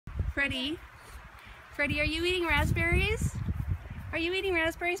Freddie. Freddie, are you eating raspberries? Are you eating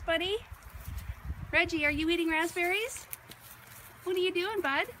raspberries, buddy? Reggie, are you eating raspberries? What are you doing,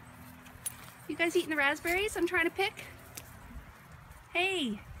 bud? You guys eating the raspberries I'm trying to pick?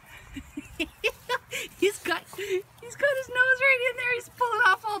 Hey. He's got his nose right in there. He's pulling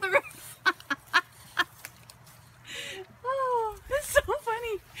off all the Oh, that's so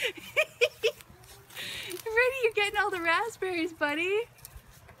funny. Freddie, you're getting all the raspberries, buddy.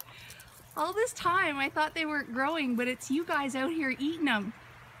 All this time I thought they weren't growing, but it's you guys out here eating them.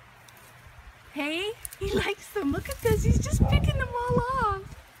 Hey, he likes them. Look at this. He's just picking them all off.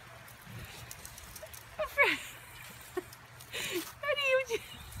 Freddie,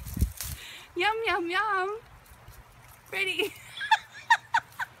 yum, yum, yum. Freddie.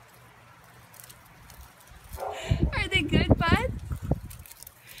 Are they good, bud?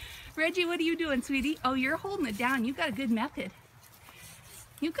 Reggie, what are you doing, sweetie? Oh, you're holding it down. You got a good method.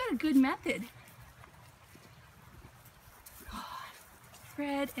 You got a good method. Oh,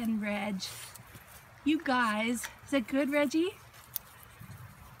 Fred and Reg. You guys. Is that good, Reggie?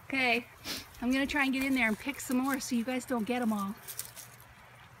 Okay. I'm going to try and get in there and pick some more so you guys don't get them all.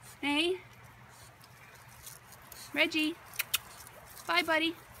 Hey? Reggie. Bye,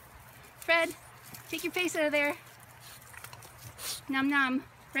 buddy. Fred, take your face out of there. Nom nom.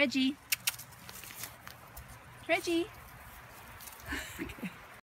 Reggie. Reggie. Okay.